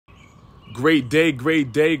Great day,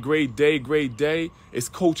 great day, great day, great day. It's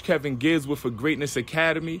Coach Kevin Gibbs with A Greatness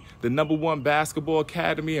Academy, the #1 basketball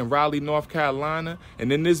academy in Raleigh, North Carolina.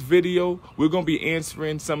 And in this video, we're going to be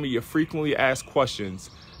answering some of your frequently asked questions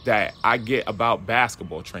that I get about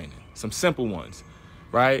basketball training. Some simple ones,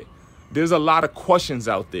 right? There's a lot of questions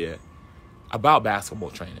out there about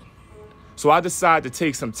basketball training. So I decided to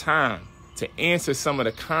take some time to answer some of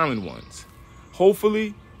the common ones.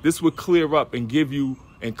 Hopefully, this will clear up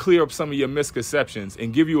and clear up some of your misconceptions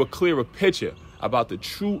and give you a clearer picture about the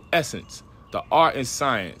true essence, the art and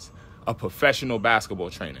science of professional basketball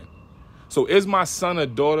training. So is my son or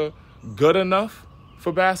daughter good enough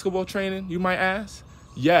for basketball training, you might ask?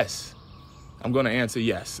 Yes. I'm going to answer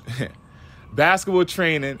yes. Basketball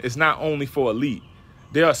training is not only for elite.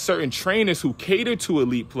 There are certain trainers who cater to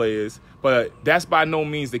elite players, but that's by no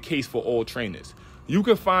means the case for all trainers. You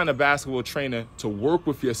can find a basketball trainer to work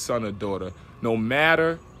with your son or daughter no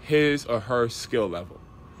matter his or her skill level.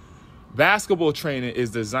 Basketball training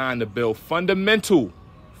is designed to build fundamental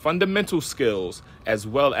skills as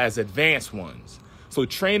well as advanced ones. So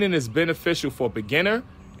training is beneficial for beginner,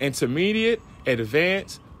 intermediate,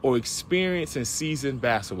 advanced, or experienced and seasoned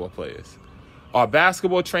basketball players. Are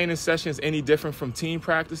basketball training sessions any different from team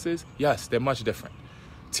practices? Yes, they're much different.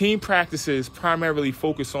 Team practices primarily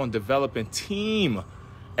focus on developing team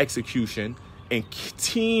execution and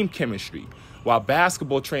team chemistry, while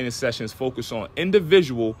basketball training sessions focus on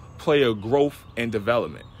individual player growth and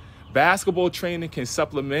development. Basketball training can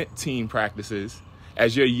supplement team practices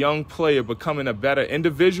as your young player becoming a better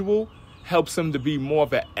individual helps them to be more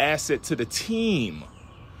of an asset to the team.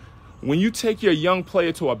 When you take your young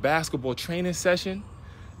player to a basketball training session,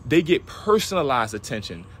 they get personalized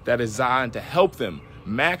attention that is designed to help them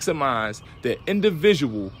maximize their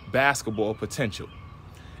individual basketball potential.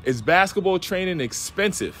 Is basketball training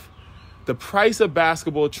expensive? The price of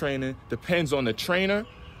basketball training depends on the trainer,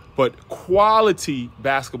 but quality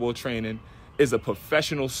basketball training is a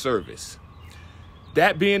professional service.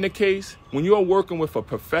 That being the case, when you're working with a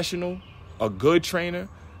professional, a good trainer,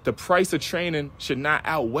 the price of training should not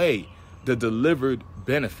outweigh the delivered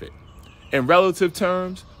benefit. In relative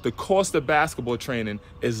terms, the cost of basketball training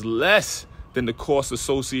is less than the cost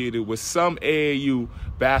associated with some AAU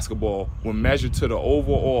basketball when measured to the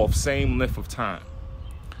overall same length of time.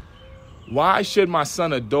 Why should my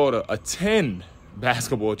son or daughter attend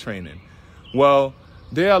basketball training? Well,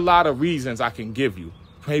 there are a lot of reasons I can give you,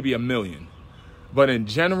 maybe a million. But in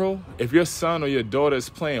general, if your son or your daughter is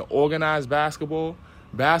playing organized basketball,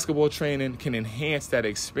 basketball training can enhance that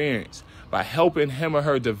experience by helping him or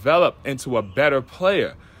her develop into a better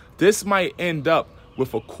player. This might end up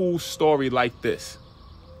with a cool story like this.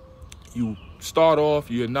 You start off,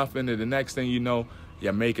 you're nothing, and the next thing you know,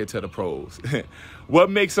 you make it to the pros. What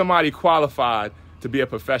makes somebody qualified to be a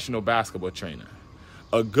professional basketball trainer?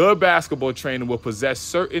 A good basketball trainer will possess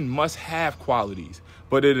certain must-have qualities,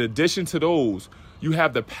 but in addition to those, you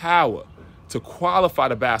have the power to qualify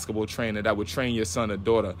the basketball trainer that would train your son or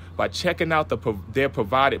daughter by checking out their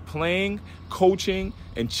provided playing, coaching,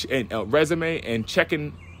 and resume and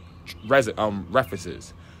checking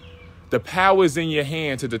references. The power is in your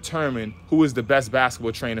hand to determine who is the best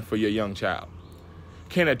basketball trainer for your young child.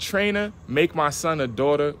 Can a trainer make my son or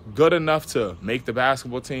daughter good enough to make the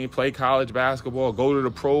basketball team, play college basketball, go to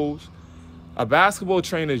the pros? A basketball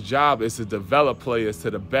trainer's job is to develop players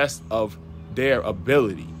to the best of their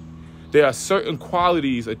ability. There are certain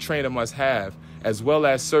qualities a trainer must have, as well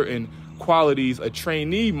as certain qualities a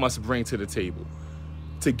trainee must bring to the table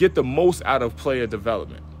to get the most out of player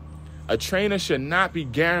development. A trainer should not be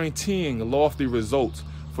guaranteeing lofty results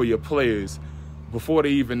for your players before they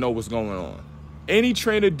even know what's going on. Any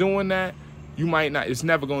trainer doing that, it's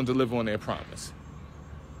never going to deliver on their promise.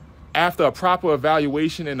 After a proper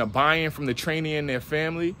evaluation and a buy-in from the trainee and their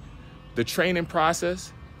family, the training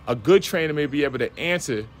process, a good trainer may be able to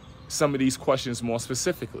answer some of these questions more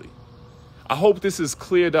specifically. I hope this has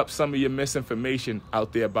cleared up some of your misinformation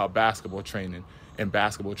out there about basketball training and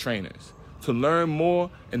basketball trainers. To learn more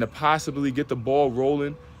and to possibly get the ball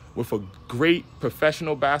rolling with a great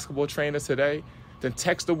professional basketball trainer today, then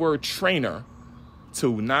text the word trainer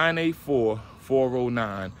to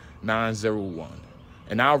 984-409-901.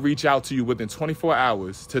 And I'll reach out to you within 24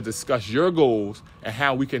 hours to discuss your goals and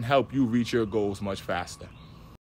how we can help you reach your goals much faster.